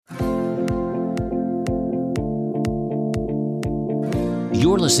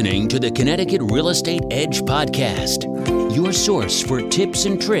You're listening to the Connecticut Real Estate Edge podcast, your source for tips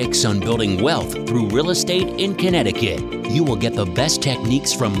and tricks on building wealth through real estate in Connecticut. You will get the best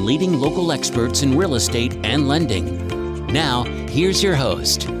techniques from leading local experts in real estate and lending. Now, here's your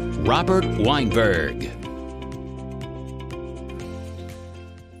host, Robert Weinberg.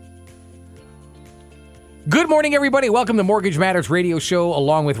 Good morning, everybody. Welcome to Mortgage Matters Radio Show.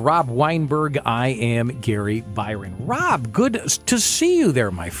 Along with Rob Weinberg, I am Gary Byron. Rob, good to see you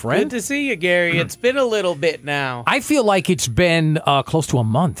there, my friend. Good to see you, Gary. It's been a little bit now. I feel like it's been close to a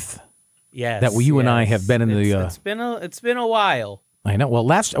month. Yes, that you and I have been in the. It's been a while. I know.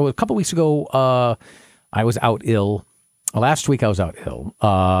 Well, a couple weeks ago, I was out ill. Last week I was out ill.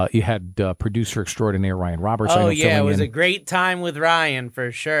 You had producer extraordinaire Ryan Roberts. Oh, yeah, it was a great time with Ryan,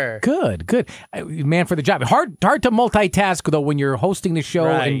 for sure. Good. Man for the job. Hard to multitask, though, when you're hosting the show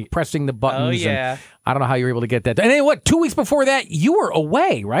and pressing the buttons. Oh, yeah. I don't know how you're able to get that done. And then, 2 weeks before that, you were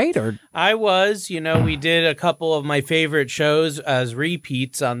away, right? Or I was. We did a couple of my favorite shows as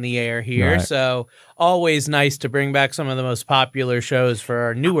repeats on the air here, right. So always nice to bring back some of the most popular shows for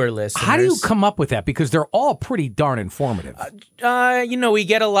our newer listeners. How do you come up with that? Because they're all pretty darn informative. We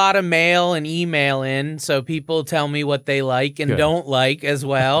get a lot of mail and email in, so people tell me what they like and don't like as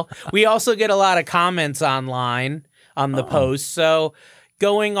well. We also get a lot of comments online on the posts, so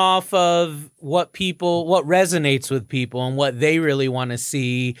going off of what resonates with people and what they really want to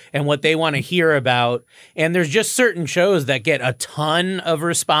see and what they want to hear about. And there's just certain shows that get a ton of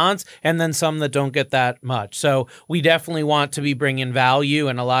response and then some that don't get that much. So we definitely want to be bringing value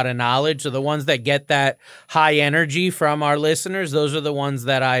and a lot of knowledge. So the ones that get that high energy from our listeners, those are the ones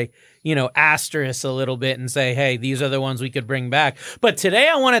that I asterisk a little bit and say, hey, these are the ones we could bring back. But today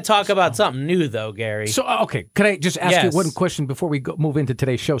I want to talk about something new, though, Gary. So, okay, can I just ask you one question before we move into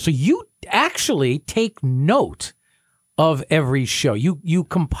today's show? So you actually take note of every show. You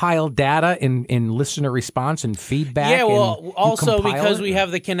compile data in listener response and feedback. Yeah, well, also because we have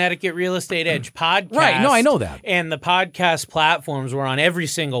the Connecticut Real Estate Edge podcast. Right, no, I know that. And the podcast platforms, we're on every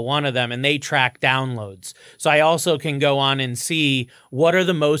single one of them, and they track downloads. So I also can go on and see what are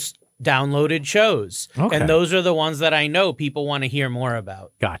the most downloaded shows. Okay. And those are the ones that I know people want to hear more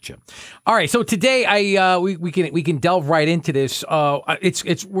about. Gotcha. All right, so today we can delve right into this.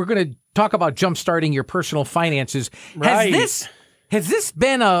 We're going to talk about jumpstarting your personal finances. Right. Has this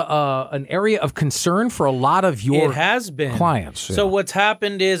been an area of concern for a lot of your It has been. clients? So what's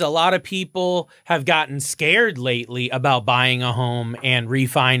happened is a lot of people have gotten scared lately about buying a home and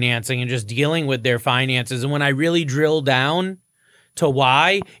refinancing and just dealing with their finances. And when I really drill down to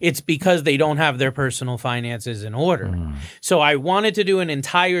why, it's because they don't have their personal finances in order. So I wanted to do an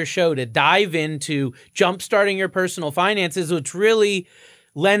entire show to dive into jumpstarting your personal finances, which really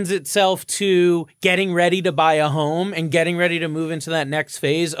lends itself to getting ready to buy a home and getting ready to move into that next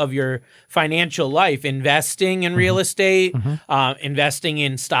phase of your financial life, investing in real estate, investing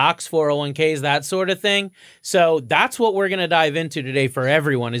in stocks, 401ks, that sort of thing. So that's what we're going to dive into today for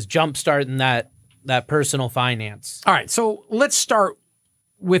everyone, is jumpstarting that personal finance. All right, so let's start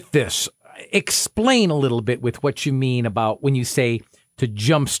with this. Explain a little bit with what you mean about when you say to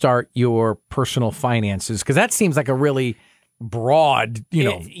jumpstart your personal finances, because that seems like a really broad,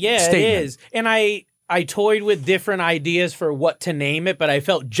 statement. It is. And I toyed with different ideas for what to name it, but I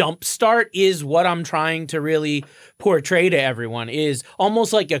felt jumpstart is what I'm trying to really portray to everyone, is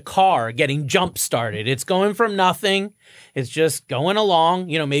almost like a car getting jump-started. It's going from nothing. It's just going along.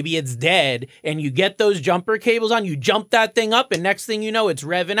 Maybe it's dead, and you get those jumper cables on, you jump that thing up, and next thing you know, it's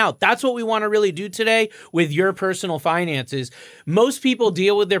revving out. That's what we want to really do today with your personal finances. Most people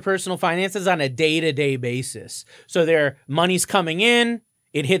deal with their personal finances on a day-to-day basis. So their money's coming in,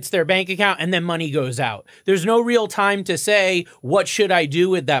 it hits their bank account, and then money goes out. There's no real time to say, what should I do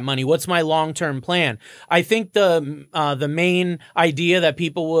with that money? What's my long-term plan? I think the main idea that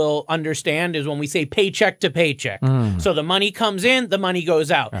people will understand is when we say paycheck to paycheck. So the money comes in, the money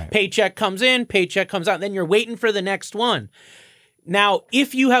goes out. Right. Paycheck comes in, paycheck comes out. Then you're waiting for the next one. Now,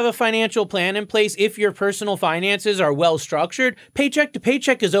 if you have a financial plan in place, if your personal finances are well structured, paycheck to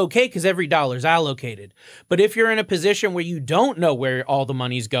paycheck is okay because every dollar is allocated. But if you're in a position where you don't know where all the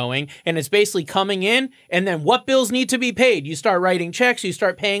money's going and it's basically coming in, and then what bills need to be paid, you start writing checks, you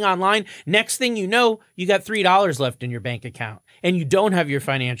start paying online, next thing you know, you got $3 left in your bank account and you don't have your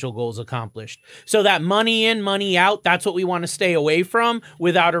financial goals accomplished. So that money in, money out, that's what we want to stay away from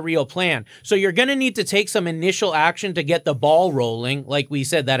without a real plan. So you're going to need to take some initial action to get the ball rolling. Like we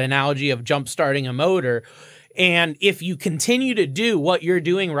said, that analogy of jump starting a motor. And if you continue to do what you're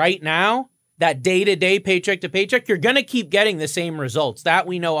doing right now, that day-to-day paycheck to paycheck, you're going to keep getting the same results. That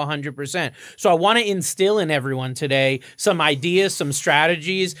we know 100%. So I want to instill in everyone today some ideas, some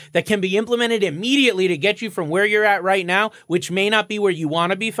strategies that can be implemented immediately to get you from where you're at right now, which may not be where you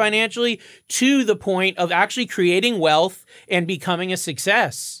want to be financially, to the point of actually creating wealth and becoming a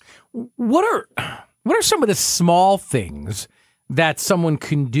success. What are some of the small things that someone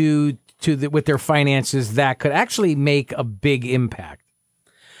can do with their finances that could actually make a big impact?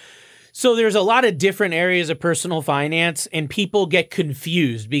 So there's a lot of different areas of personal finance, and people get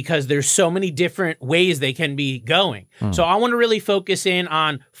confused because there's so many different ways they can be going. So I want to really focus in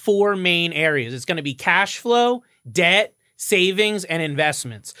on 4 main areas. It's going to be cash flow, debt, savings, and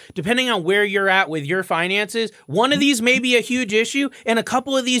investments. Depending on where you're at with your finances, one of these may be a huge issue, and a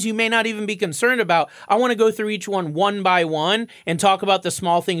couple of these you may not even be concerned about. I want to go through each one by one and talk about the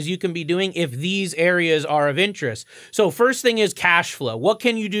small things you can be doing if these areas are of interest. So first thing is cash flow. What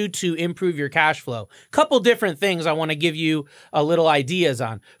can you do to improve your cash flow? Couple different things I want to give you a little ideas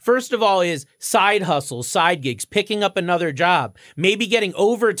on. First of all is side hustles, side gigs, picking up another job, maybe getting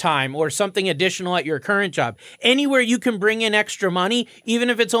overtime or something additional at your current job. Anywhere you can bring in extra money, even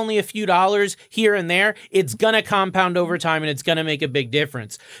if it's only a few dollars here and there, it's going to compound over time and it's going to make a big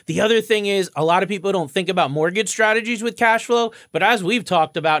difference. The other thing is a lot of people don't think about mortgage strategies with cash flow, but as we've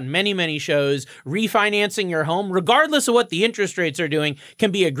talked about in many, many shows, refinancing your home, regardless of what the interest rates are doing,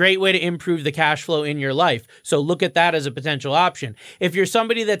 can be a great way to improve the cash flow in your life. So look at that as a potential option. If you're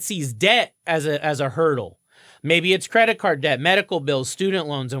somebody that sees debt as a hurdle, maybe it's credit card debt, medical bills, student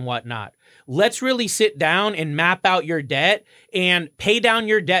loans, and whatnot. Let's really sit down and map out your debt and pay down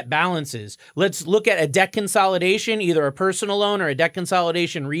your debt balances. Let's look at a debt consolidation, either a personal loan or a debt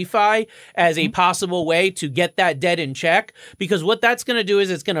consolidation refi, as a possible way to get that debt in check. Because what that's going to do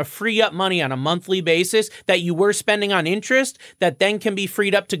is it's going to free up money on a monthly basis that you were spending on interest that then can be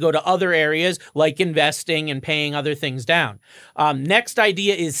freed up to go to other areas like investing and paying other things down. Next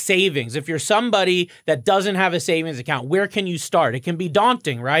idea is savings. If you're somebody that doesn't have a savings account, where can you start? It can be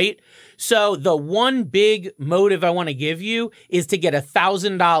daunting, right? So the one big motive I want to give you is to get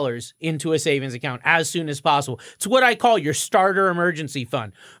 $1,000 into a savings account as soon as possible. It's what I call your starter emergency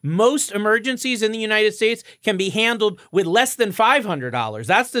fund. Most emergencies in the United States can be handled with less than $500.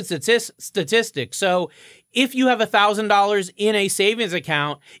 That's the statistic. So if you have $1,000 in a savings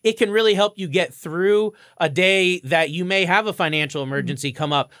account, it can really help you get through a day that you may have a financial emergency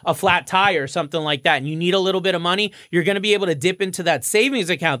come up, a flat tire, something like that, and you need a little bit of money. You're going to be able to dip into that savings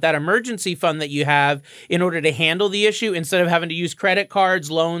account, that emergency fund that you have, in order to handle the issue instead of having to use credit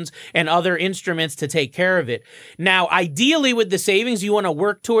cards, loans, and other instruments to take care of it. Now, ideally with the savings, you want to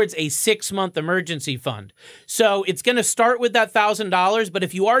work towards a 6-month emergency fund. So it's going to start with that $1,000, but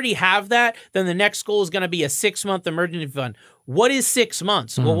if you already have that, then the next goal is going to be a 6-month emergency fund. What is 6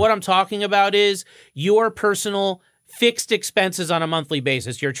 months? Well, what I'm talking about is your personal fixed expenses on a monthly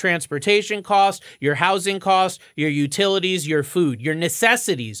basis, your transportation cost, your housing cost, your utilities, your food, your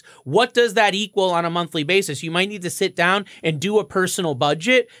necessities. What does that equal on a monthly basis? You might need to sit down and do a personal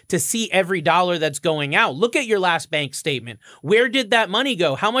budget to see every dollar that's going out. Look at your last bank statement. Where did that money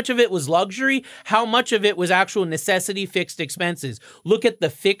go? How much of it was luxury? How much of it was actual necessity fixed expenses? Look at the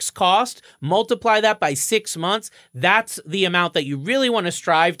fixed cost, multiply that by 6 months. That's the amount that you really want to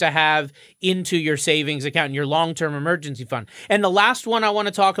strive to have into your savings account and your long-term emergency fund. And the last one I want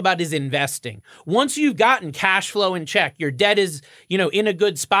to talk about is investing. Once you've gotten cash flow in check, your debt is, in a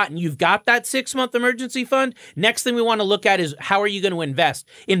good spot, and you've got that 6-month emergency fund, next thing we want to look at is how are you going to invest?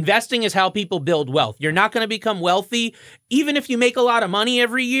 Investing is how people build wealth. You're not going to become wealthy, even if you make a lot of money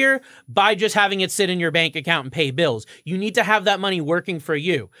every year, by just having it sit in your bank account and pay bills. You need to have that money working for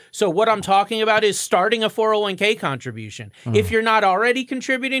you. So what I'm talking about is starting a 401k contribution. If you're not already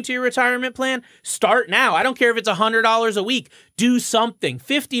contributing to your retirement plan, start now. I don't care if it's $100 a week. Do something.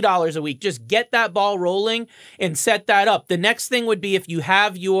 $50 a week. Just get that ball rolling and set that up. The next thing would be if you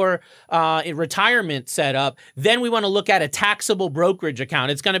have your retirement set up, then we want to look at a taxable brokerage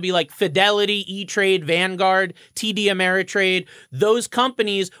account. It's going to be like Fidelity, E-Trade, Vanguard, TD Ameritrade. Those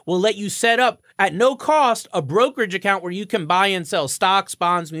companies will let you set up at no cost a brokerage account where you can buy and sell stocks,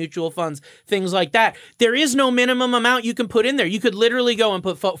 bonds, mutual funds, things like that. There is no minimum amount you can put in there. You could literally go and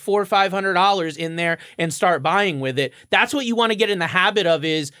put $400 or $500 in there and start buying with it. That's what you want to get in the habit of,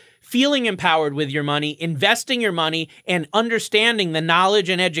 is feeling empowered with your money, investing your money, and understanding the knowledge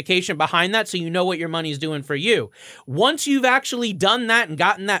and education behind that so you know what your money is doing for you. Once you've actually done that and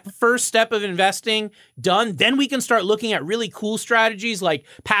gotten that first step of investing done, then we can start looking at really cool strategies like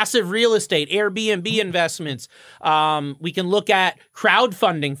passive real estate, Airbnb investments. We can look at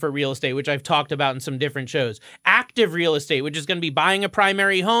crowdfunding for real estate, which I've talked about in some different shows. Active real estate, which is going to be buying a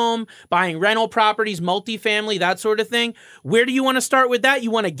primary home, buying rental properties, multifamily, that sort of thing. Where do you want to start with that?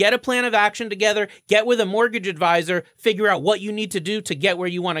 You want to get a plan of action together, get with a mortgage advisor, figure out what you need to do to get where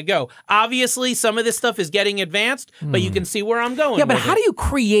you want to go. Obviously, some of this stuff is getting advanced, but you can see where I'm going. Yeah, but how do you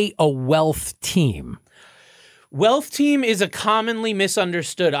create a wealth team? Wealth team is a commonly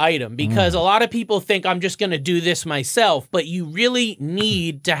misunderstood item because a lot of people think I'm just going to do this myself, but you really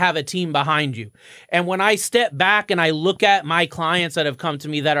need to have a team behind you. And when I step back and I look at my clients that have come to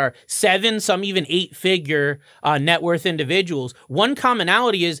me that are 7, some even 8-figure net worth individuals, one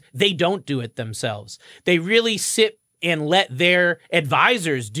commonality is they don't do it themselves. They really sit and let their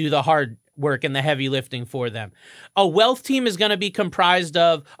advisors do the hard work and the heavy lifting for them. A wealth team is going to be comprised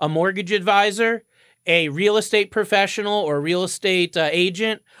of a mortgage advisor, a real estate professional or real estate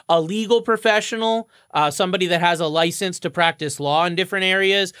agent, a legal professional, somebody that has a license to practice law in different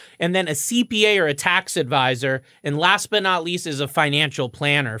areas, and then a CPA or a tax advisor. And last but not least is a financial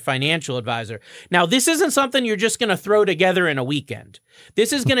planner, financial advisor. Now, this isn't something you're just going to throw together in a weekend.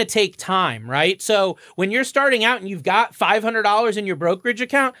 This is going to take time, right? So when you're starting out and you've got $500 in your brokerage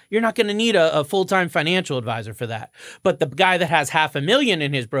account, you're not going to need a full-time financial advisor for that. But the guy that has $500,000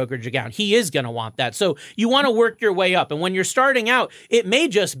 in his brokerage account, he is going to want that. So you want to work your way up. And when you're starting out, it may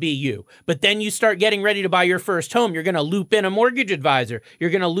just be you. But then you start getting ready to buy your first home. You're going to loop in a mortgage advisor. You're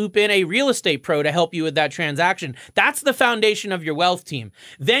going to loop in a real estate pro to help you with that transaction. That's the foundation of your wealth team.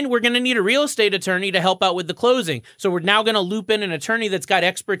 Then we're going to need a real estate attorney to help out with the closing. So we're now going to loop in an attorney that's got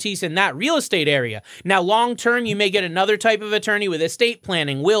expertise in that real estate area. Now, long term, you may get another type of attorney with estate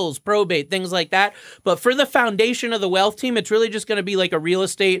planning, wills, probate, things like that. But for the foundation of the wealth team, it's really just going to be like a real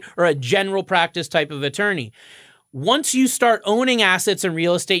estate or a general practice type of attorney. Once you start owning assets in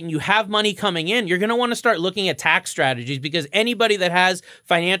real estate and you have money coming in, you're going to want to start looking at tax strategies because anybody that has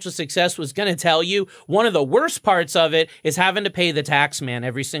financial success was going to tell you one of the worst parts of it is having to pay the tax man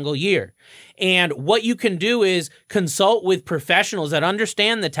every single year. And what you can do is consult with professionals that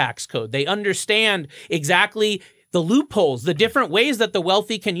understand the tax code. They understand exactly the loopholes, the different ways that the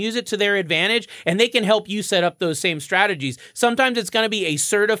wealthy can use it to their advantage, and they can help you set up those same strategies. Sometimes it's going to be a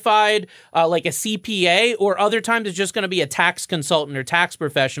certified, like a CPA, or other times it's just going to be a tax consultant or tax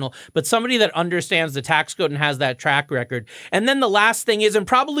professional, but somebody that understands the tax code and has that track record. And then the last thing is, and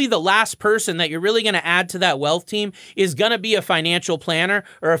probably the last person that you're really going to add to that wealth team is going to be a financial planner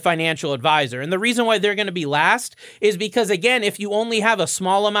or a financial advisor. And the reason why they're going to be last is because, again, if you only have a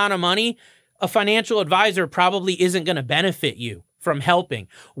small amount of money, a financial advisor probably isn't going to benefit you from helping.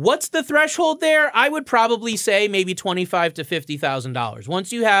 What's the threshold there? I would probably say maybe $25,000 to $50,000.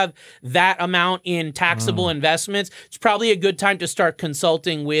 Once you have that amount in taxable investments, it's probably a good time to start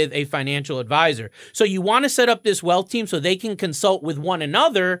consulting with a financial advisor. So you want to set up this wealth team so they can consult with one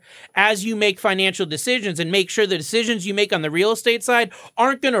another as you make financial decisions and make sure the decisions you make on the real estate side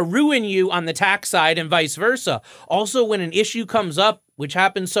aren't going to ruin you on the tax side and vice versa. Also, when an issue comes up, which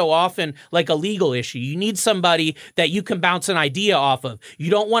happens so often, like a legal issue, you need somebody that you can bounce an idea off of. You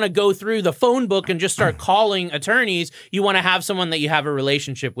don't want to go through the phone book and just start calling attorneys. You want to have someone that you have a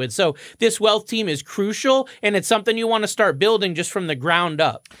relationship with. So this wealth team is crucial, and it's something you want to start building just from the ground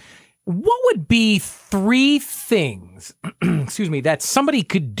up. What would be 3 things, that somebody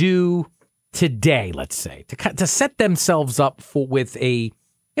could do today, let's say, to set themselves up with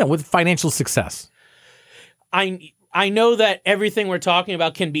financial success? I know that everything we're talking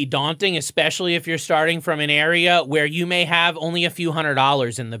about can be daunting, especially if you're starting from an area where you may have only a few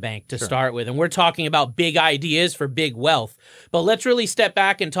 $100s in the bank to start with. And we're talking about big ideas for big wealth. But let's really step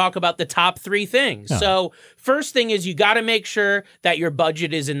back and talk about the top 3 things. Yeah. So first thing is you got to make sure that your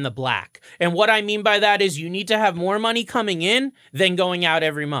budget is in the black. And what I mean by that is you need to have more money coming in than going out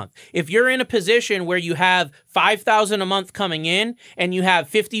every month. If you're in a position where you have $5,000 a month coming in and you have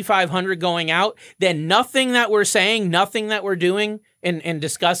 $5,500 going out, then nothing that we're saying, nothing that we're doing and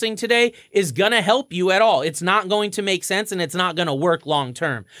discussing today is going to help you at all. It's not going to make sense and it's not going to work long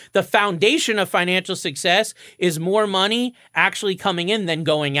term. The foundation of financial success is more money actually coming in than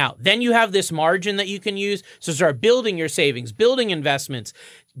going out. Then you have this margin that you can use to start building your savings, building investments,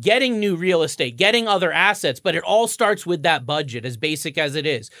 getting new real estate, getting other assets, but it all starts with that budget, as basic as it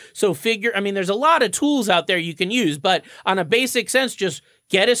is. So there's a lot of tools out there you can use, but on a basic sense, just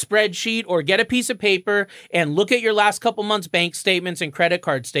get a spreadsheet or get a piece of paper and look at your last couple months' bank statements and credit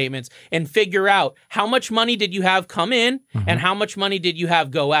card statements and figure out how much money did you have come in and how much money did you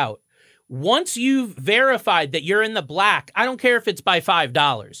have go out. Once you've verified that you're in the black, I don't care if it's by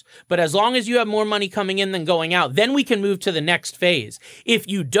 $5, but as long as you have more money coming in than going out, then we can move to the next phase. If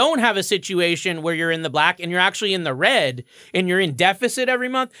you don't have a situation where you're in the black and you're actually in the red and you're in deficit every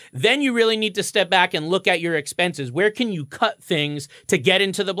month, then you really need to step back and look at your expenses. Where can you cut things to get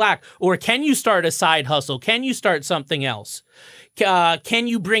into the black? Or can you start a side hustle? Can you start something else? Can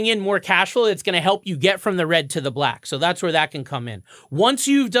you bring in more cash flow that's going to help you get from the red to the black? So that's where that can come in. Once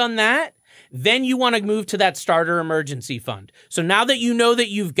you've done that, then you want to move to that starter emergency fund. So now that you know that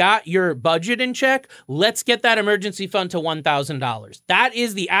you've got your budget in check, let's get that emergency fund to $1,000. That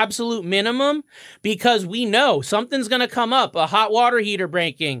is the absolute minimum because we know something's going to come up, a hot water heater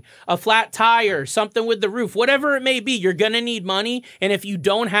breaking, a flat tire, something with the roof, whatever it may be, you're going to need money. And if you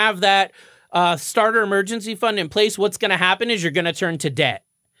don't have that starter emergency fund in place, what's going to happen is you're going to turn to debt.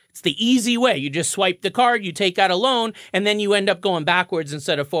 It's the easy way. You just swipe the card, you take out a loan, and then you end up going backwards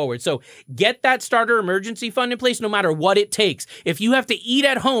instead of forward. So get that starter emergency fund in place no matter what it takes. If you have to eat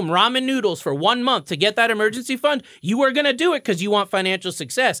at home ramen noodles for 1 month to get that emergency fund, you are going to do it because you want financial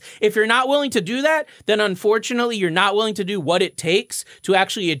success. If you're not willing to do that, then unfortunately you're not willing to do what it takes to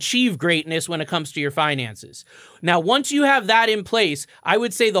actually achieve greatness when it comes to your finances. Now, once you have that in place, I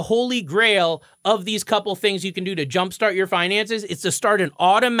would say the holy grail of these couple things you can do to jumpstart your finances is to start an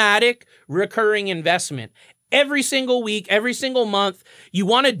automatic recurring investment. Every single week, every single month, you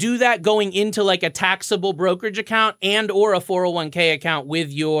want to do that going into like a taxable brokerage account and or a 401k account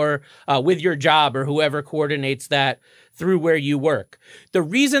with your job or whoever coordinates that through where you work. The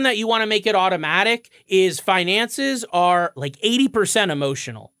reason that you want to make it automatic is finances are like 80%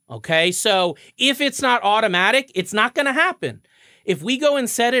 emotional. Okay, so if it's not automatic, it's not going to happen. If we go and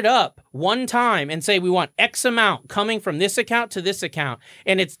set it up one time and say we want X amount coming from this account to this account,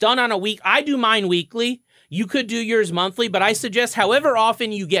 and it's done on a week, I do mine weekly. You could do yours monthly, but I suggest however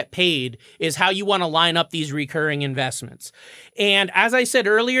often you get paid is how you want to line up these recurring investments. And as I said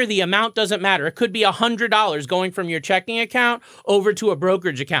earlier, the amount doesn't matter. It could be $100 going from your checking account over to a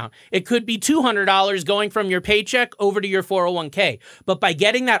brokerage account. It could be $200 going from your paycheck over to your 401k. But by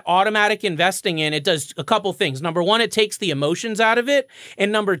getting that automatic investing in, it does a couple things. Number one, it takes the emotions out of it. And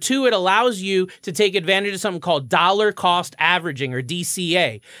number two, it allows you to take advantage of something called dollar cost averaging or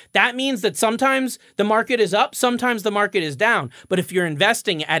DCA. That means that sometimes the market is up, sometimes the market is down. But if you're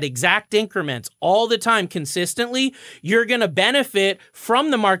investing at exact increments all the time consistently, you're going to benefit from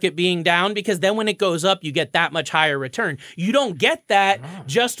the market being down because then when it goes up, you get that much higher return. You don't get that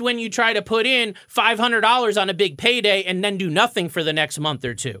just when you try to put in $500 on a big payday and then do nothing for the next month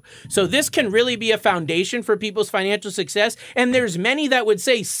or two. So this can really be a foundation for people's financial success. And there's many that would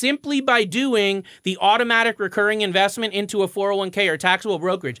say simply by doing the automatic recurring investment into a 401k or taxable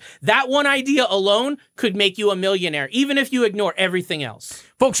brokerage, that one idea alone could make you a millionaire, even if you ignore everything else.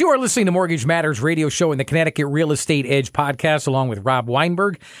 Folks, you are listening to Mortgage Matters radio show in the Connecticut Real Estate Edge podcast, along with Rob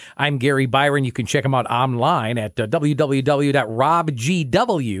Weinberg. I'm Gary Byron. You can check him out online at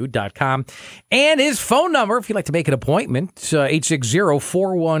www.robgw.com. And his phone number, if you'd like to make an appointment,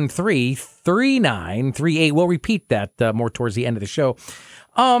 860-413-3938. We'll repeat that more towards the end of the show.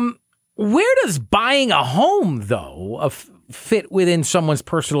 Where does buying a home, though, fit within someone's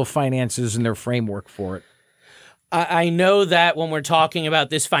personal finances and their framework for it? I know that when we're talking about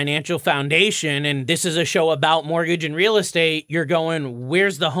this financial foundation, and this is a show about mortgage and real estate, you're going,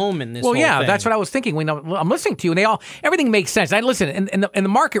 where's the home in this whole thing? That's what I was thinking. I'm listening to you, and everything makes sense. I listen, and the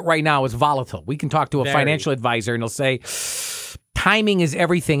market right now is volatile. We can talk to a financial advisor, and they'll say, timing is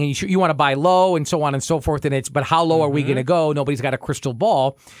everything, and you want to buy low, and so on and so forth, but how low are we going to go? Nobody's got a crystal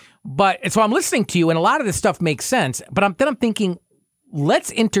ball. And so I'm listening to you, and a lot of this stuff makes sense, but I'm thinking,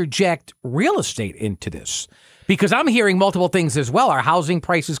 let's interject real estate into this. Because I'm hearing multiple things as well. Are housing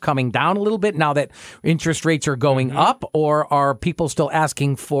prices coming down a little bit now that interest rates are going up? Or are people still are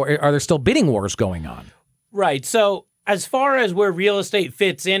there still bidding wars going on? Right. So as far as where real estate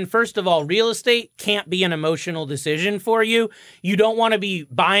fits in, first of all, real estate can't be an emotional decision for you. You don't want to be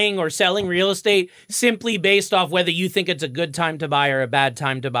buying or selling real estate simply based off whether you think it's a good time to buy or a bad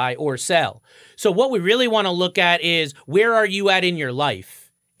time to buy or sell. So what we really want to look at is where are you at in your life?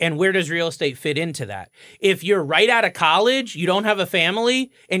 And where does real estate fit into that? If you're right out of college, you don't have a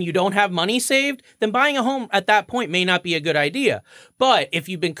family, and you don't have money saved, then buying a home at that point may not be a good idea. But if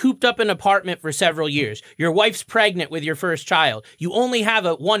you've been cooped up in an apartment for several years, your wife's pregnant with your first child, you only have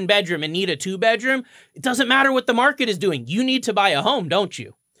a 1 bedroom and need a 2 bedroom, it doesn't matter what the market is doing. You need to buy a home, don't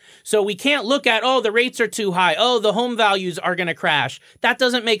you? So we can't look at, oh, the rates are too high. Oh, the home values are going to crash. That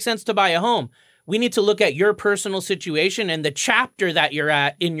doesn't make sense to buy a home. We need to look at your personal situation and the chapter that you're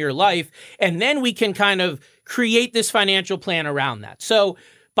at in your life. And then we can kind of create this financial plan around that. So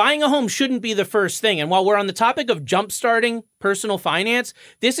buying a home shouldn't be the first thing. And while we're on the topic of jumpstarting personal finance,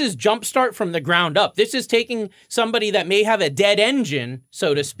 this is jumpstart from the ground up. This is taking somebody that may have a dead engine,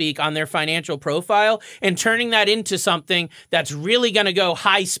 so to speak, on their financial profile and turning that into something that's really going to go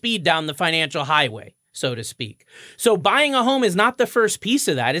high speed down the financial highway, so to speak. So buying a home is not the first piece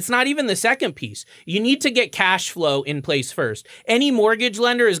of that. It's not even the second piece. You need to get cash flow in place first. Any mortgage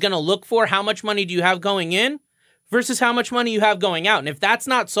lender is going to look for how much money do you have going in versus how much money you have going out. And if that's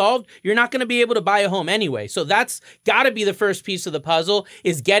not solved, you're not going to be able to buy a home anyway. So that's got to be the first piece of the puzzle,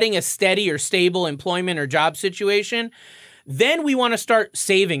 is getting a steady or stable employment or job situation. Then we want to start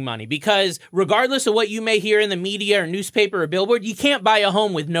saving money, because regardless of what you may hear in the media or newspaper or billboard, you can't buy a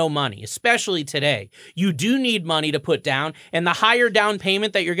home with no money, especially today. You do need money to put down, and the higher down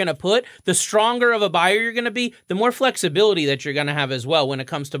payment that you're going to put, the stronger of a buyer you're going to be, the more flexibility that you're going to have as well when it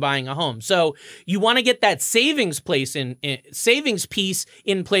comes to buying a home. So you want to get that savings piece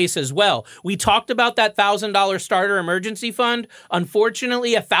in place as well. We talked about that $1,000 starter emergency fund.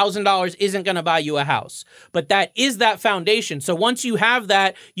 Unfortunately, $1,000 isn't going to buy you a house, but that is that foundation. So once you have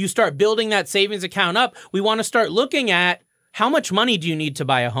that, you start building that savings account up. We want to start looking at how much money do you need to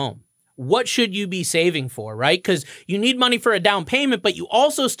buy a home? What should you be saving for, right? Because you need money for a down payment, but you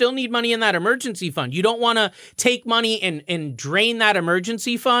also still need money in that emergency fund. You don't want to take money and drain that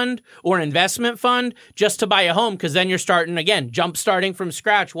emergency fund or investment fund just to buy a home, because then you're jump starting from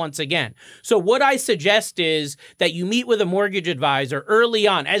scratch once again. So what I suggest is that you meet with a mortgage advisor early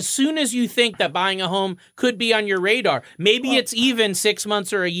on, as soon as you think that buying a home could be on your radar. Maybe it's even 6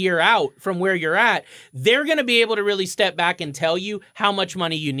 months or a year out from where you're at. They're going to be able to really step back and tell you how much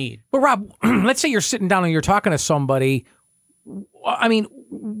money you need. But Rob, let's say you're sitting down and you're talking to somebody. I mean,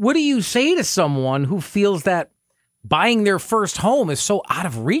 what do you say to someone who feels that buying their first home is so out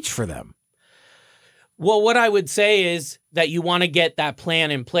of reach for them? Well, what I would say is that you want to get that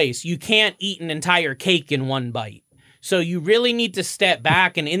plan in place. You can't eat an entire cake in one bite. So you really need to step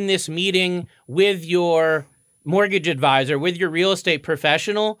back, and in this meeting with your mortgage advisor, with your real estate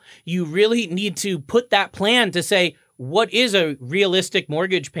professional, you really need to put that plan to say, what is a realistic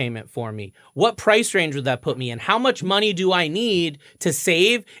mortgage payment for me? What price range would that put me in? How much money do I need to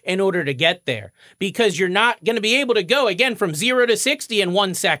save in order to get there? Because you're not going to be able to go, again, from 0 to 60 in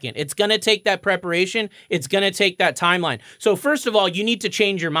 1 second. It's going to take that preparation. It's going to take that timeline. So first of all, you need to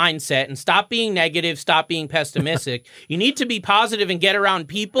change your mindset and stop being negative, stop being pessimistic. You need to be positive and get around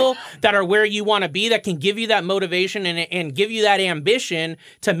people that are where you want to be, that can give you that motivation and give you that ambition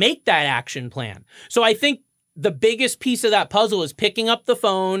to make that action plan. So I think the biggest piece of that puzzle is picking up the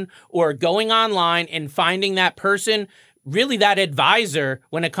phone or going online and finding that person, really that advisor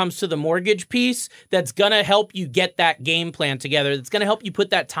when it comes to the mortgage piece, that's going to help you get that game plan together. That's going to help you put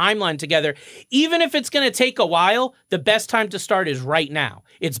that timeline together. Even if it's going to take a while, the best time to start is right now.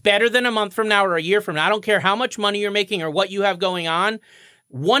 It's better than a month from now or a year from now. I don't care how much money you're making or what you have going on.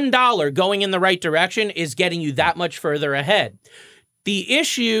 $1 going in the right direction is getting you that much further ahead. The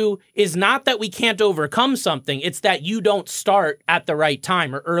issue is not that we can't overcome something. It's that you don't start at the right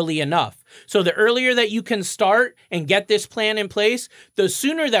time or early enough. So the earlier that you can start and get this plan in place, the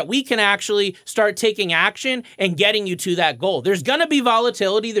sooner that we can actually start taking action and getting you to that goal. There's going to be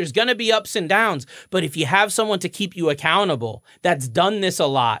volatility. There's going to be ups and downs. But if you have someone to keep you accountable, that's done this a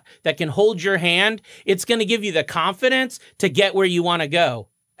lot, that can hold your hand, it's going to give you the confidence to get where you want to go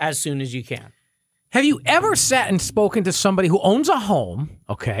as soon as you can. Have you ever sat and spoken to somebody who owns a home,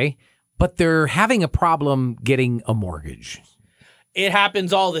 okay, but they're having a problem getting a mortgage? It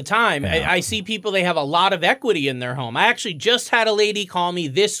happens all the time. Yeah. I see people, they have a lot of equity in their home. I actually just had a lady call me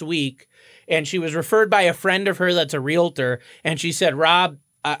this week, and she was referred by a friend of her that's a realtor, and she said, Rob,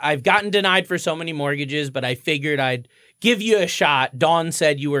 I've gotten denied for so many mortgages, but I figured I'd give you a shot. Dawn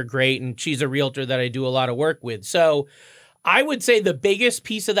said you were great, and she's a realtor that I do a lot of work with. So I would say the biggest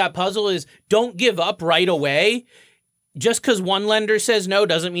piece of that puzzle is don't give up right away. Just because one lender says no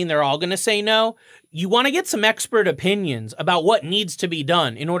doesn't mean they're all going to say no. You want to get some expert opinions about what needs to be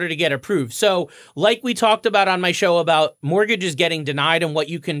done in order to get approved. So like we talked about on my show about mortgages getting denied and what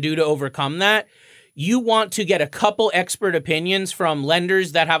you can do to overcome that, you want to get a couple expert opinions from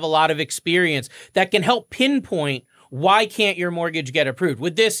lenders that have a lot of experience that can help pinpoint why can't your mortgage get approved.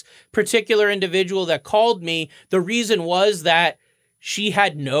 With this particular individual that called me, the reason was that she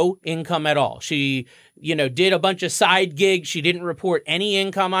had no income at all. She, did a bunch of side gigs. She didn't report any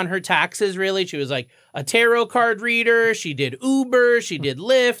income on her taxes, really. She was like a tarot card reader. She did Uber. She did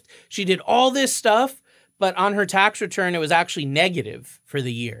Lyft. She did all this stuff. But on her tax return, it was actually negative for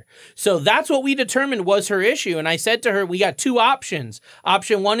the year. So that's what we determined was her issue. And I said to her, we got two options.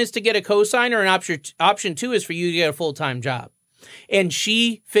 Option one is to get a cosigner, and option two is for you to get a full-time job. And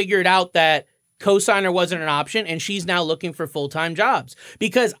she figured out that cosigner wasn't an option, and she's now looking for full-time jobs.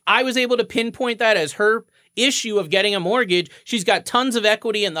 Because I was able to pinpoint that as her issue of getting a mortgage. She's got tons of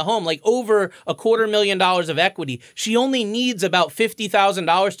equity in the home, like over $250,000 of equity. She only needs about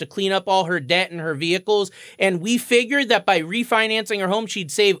 $50,000 to clean up all her debt and her vehicles. And we figured that by refinancing her home,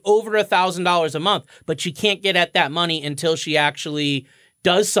 she'd save over $1,000 a month, but she can't get at that money until she actually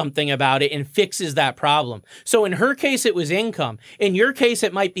does something about it and fixes that problem. So in her case, it was income. In your case,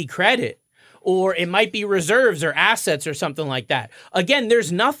 it might be credit, or it might be reserves or assets or something like that. Again,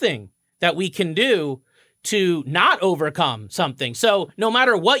 there's nothing that we can do to not overcome something. So no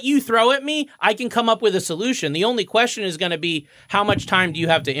matter what you throw at me, I can come up with a solution. The only question is going to be, how much time do you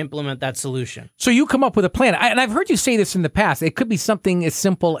have to implement that solution? So you come up with a plan. And I've heard you say this in the past. It could be something as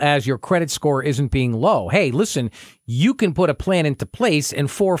simple as your credit score isn't being low. Hey, listen, you can put a plan into place, and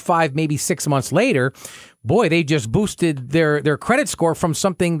 4 or 5, maybe 6 months later, boy, they just boosted their credit score from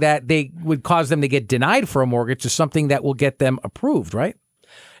something that they would cause them to get denied for a mortgage to something that will get them approved, right?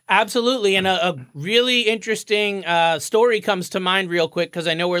 Absolutely. And a really interesting story comes to mind real quick, because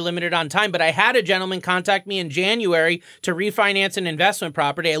I know we're limited on time, but I had a gentleman contact me in January to refinance an investment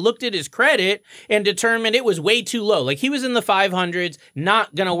property. I looked at his credit and determined it was way too low. Like, he was in the 500s,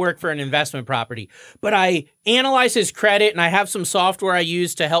 not going to work for an investment property. But I analyzed his credit, and I have some software I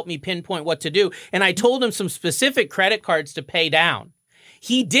use to help me pinpoint what to do. And I told him some specific credit cards to pay down.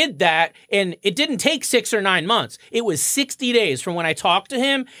 He did that, and it didn't take 6 or 9 months. It was 60 days from when I talked to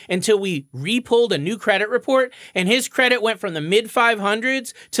him until we re-pulled a new credit report, and his credit went from the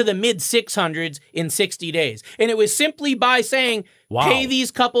mid-500s to the mid-600s in 60 days. And it was simply by saying, pay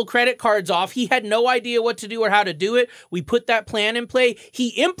these couple credit cards off. He had no idea what to do or how to do it. We put that plan in play. He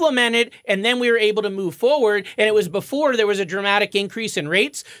implemented, and then we were able to move forward. And it was before there was a dramatic increase in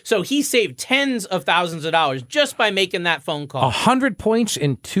rates. So he saved tens of thousands of dollars just by making that phone call. 100 points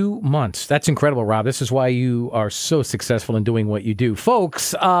in 2 months. That's incredible, Rob. This is why you are so successful in doing what you do.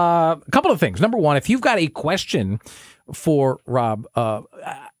 Folks, a couple of things. Number one, if you've got a question for Rob,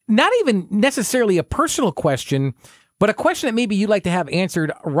 not even necessarily a personal question, but a question that maybe you'd like to have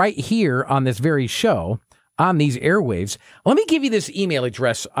answered right here on this very show, on these airwaves, let me give you this email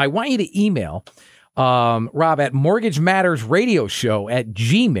address. I want you to email Rob at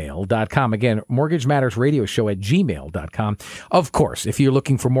mortgagemattersradioshow@gmail.com. Again, mortgagemattersradioshow@gmail.com. Of course, if you're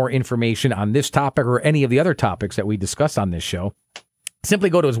looking for more information on this topic or any of the other topics that we discuss on this show,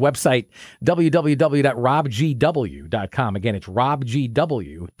 simply go to his website, www.robgw.com. Again, it's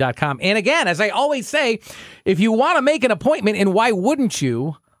robgw.com. And again, as I always say, if you want to make an appointment, and why wouldn't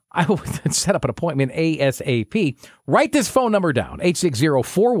you, I will set up an appointment ASAP. Write this phone number down,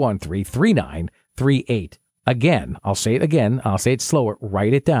 860-413-3938. Again, I'll say it again. I'll say it slower.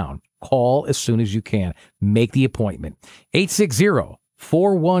 Write it down. Call as soon as you can. Make the appointment.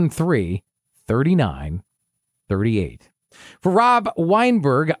 860-413-3938. For Rob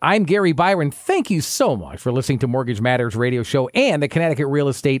Weinberg, I'm Gary Byron. Thank you so much for listening to Mortgage Matters Radio Show and the Connecticut Real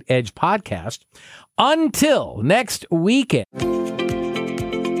Estate Edge podcast. Until next weekend.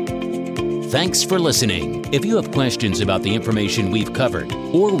 Thanks for listening. If you have questions about the information we've covered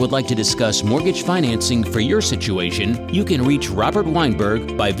or would like to discuss mortgage financing for your situation, you can reach Robert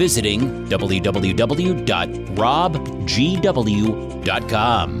Weinberg by visiting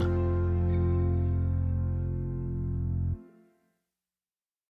www.robgw.com.